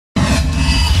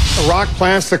Iraq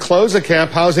plans to close a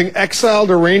camp housing exiled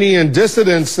Iranian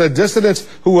dissidents, dissidents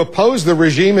who oppose the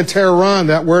regime in Tehran.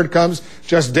 That word comes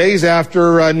just days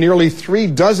after nearly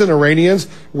 36 Iranians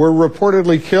were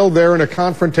reportedly killed there in a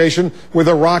confrontation with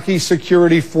Iraqi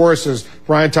security forces.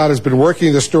 Brian Todd has been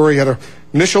working the story, had an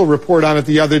initial report on it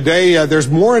the other day. There's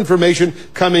more information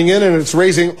coming in, and it's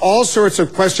raising all sorts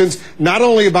of questions, not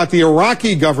only about the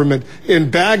Iraqi government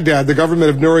in Baghdad, the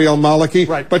government of Nouri al-Maliki,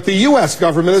 right, but the U.S.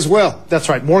 government as well. That's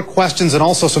right. More questions and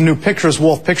also some new pictures,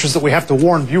 Wolf, pictures that we have to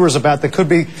warn viewers about. There could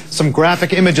be some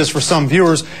graphic images for some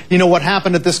viewers. You know what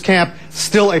happened at this camp?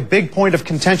 Still a big point of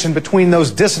contention between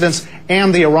those dissidents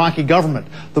and the Iraqi government.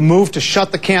 The move to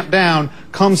shut the camp down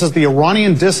comes as the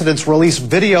Iranian dissidents release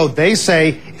video they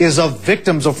say is of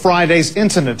victims of Friday's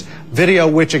incident. Video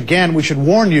which, again, we should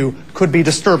warn you, could be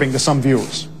disturbing to some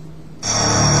viewers.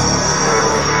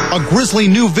 A grisly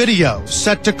new video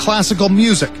set to classical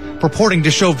music purporting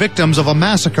to show victims of a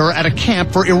massacre at a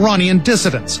camp for Iranian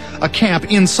dissidents, a camp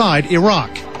inside Iraq.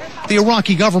 The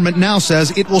Iraqi government now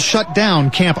says it will shut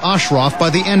down Camp Ashraf by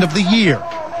the end of the year.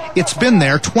 It's been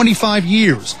there 25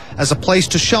 years as a place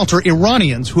to shelter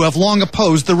Iranians who have long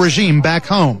opposed the regime back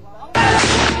home.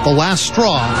 The last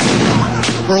straw,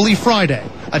 early Friday,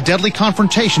 a deadly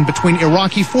confrontation between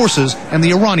Iraqi forces and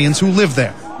the Iranians who live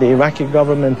there. The Iraqi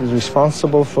government is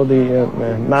responsible for the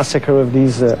massacre of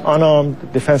these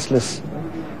unarmed, defenseless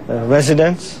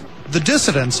residents. The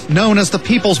dissidents, known as the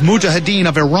People's Mujahideen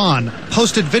of Iran,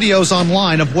 posted videos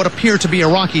online of what appear to be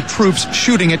Iraqi troops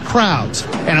shooting at crowds,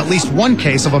 and at least one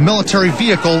case of a military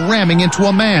vehicle ramming into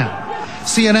a man.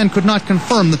 CNN could not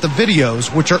confirm that the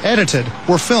videos, which are edited,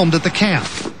 were filmed at the camp.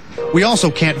 We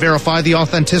also can't verify the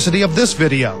authenticity of this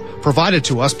video, provided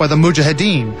to us by the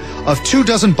Mujahideen, of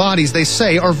 24 bodies they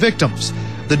say are victims.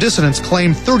 The dissidents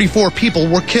claim 34 people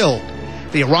were killed.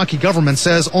 The Iraqi government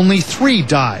says only 3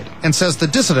 died and says the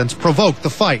dissidents provoked the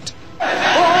fight.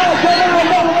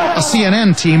 A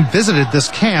CNN team visited this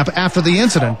camp after the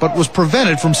incident but was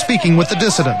prevented from speaking with the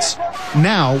dissidents.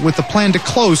 Now, with the plan to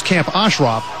close Camp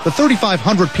Ashraf, the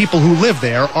 3,500 people who live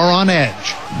there are on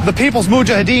edge. The People's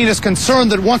Mujahideen is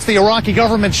concerned that once the Iraqi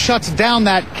government shuts down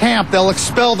that camp, they'll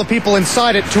expel the people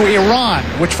inside it to Iran,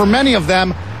 which for many of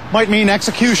them might mean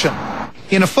execution.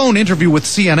 In a phone interview with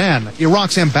CNN,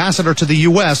 Iraq's ambassador to the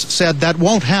U.S. said that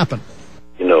won't happen.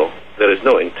 You know, there is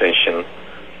no intention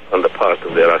on the part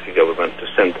of the Iraqi government to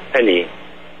send any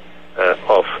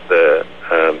of the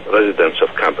residents of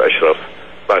Camp Ashraf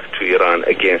back to Iran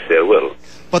against their will.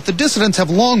 But the dissidents have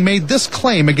long made this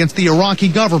claim against the Iraqi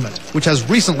government, which has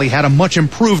recently had a much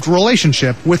improved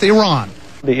relationship with Iran.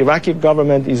 The Iraqi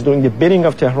government is doing the bidding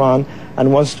of Tehran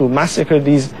and wants to massacre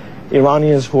these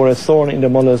Iranians who are a thorn in the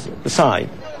mullah's side.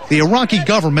 The Iraqi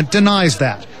government denies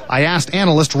that. I asked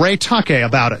analyst Ray Takei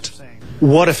about it.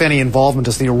 What, if any, involvement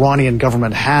does the Iranian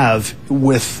government have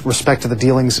with respect to the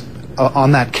dealings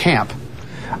on that camp?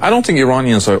 I don't think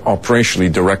Iranians are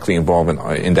operationally directly involved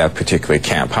in that particular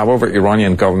camp. However,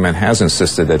 Iranian government has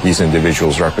insisted that these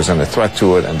individuals represent a threat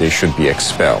to it and they should be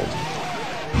expelled.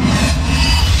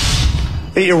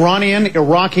 The Iranian,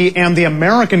 Iraqi, and the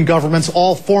American governments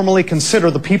all formally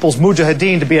consider the People's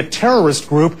Mujahideen to be a terrorist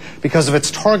group because of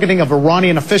its targeting of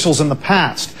Iranian officials in the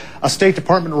past. A State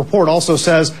Department report also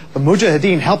says the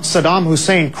Mujahideen helped Saddam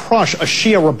Hussein crush a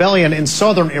Shia rebellion in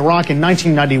southern Iraq in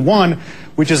 1991,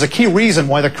 which is a key reason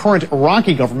why the current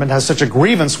Iraqi government has such a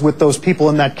grievance with those people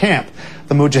in that camp.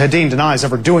 The Mujahideen denies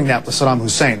ever doing that with Saddam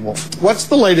Hussein, Wolf. What's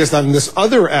the latest on this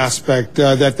other aspect,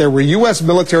 that there were U.S.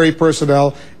 military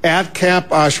personnel at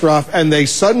Camp Ashraf and they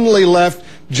suddenly left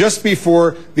just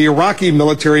before the Iraqi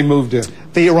military moved in?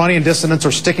 The Iranian dissidents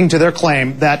are sticking to their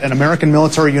claim that an American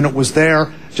military unit was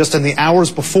there just in the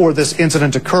hours before this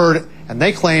incident occurred, and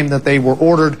they claim that they were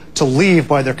ordered to leave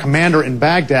by their commander in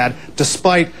Baghdad,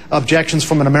 despite objections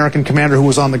from an American commander who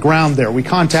was on the ground there. We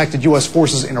contacted U.S.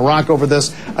 forces in Iraq over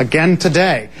this again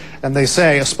today, and they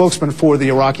say, a spokesman for the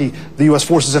U.S.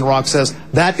 forces in Iraq says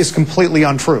that is completely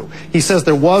untrue. He says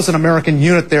there was an American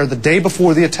unit there the day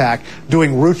before the attack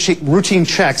doing routine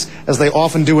checks, as they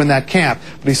often do in that camp,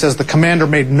 but he says the commander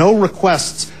made no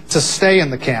requests to stay in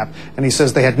the camp, and he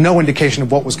says they had no indication of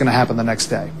what was going to happen the next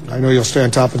day. I know you'll stay on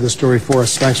top of this story for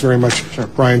us. Thanks very much,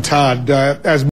 Brian Todd. As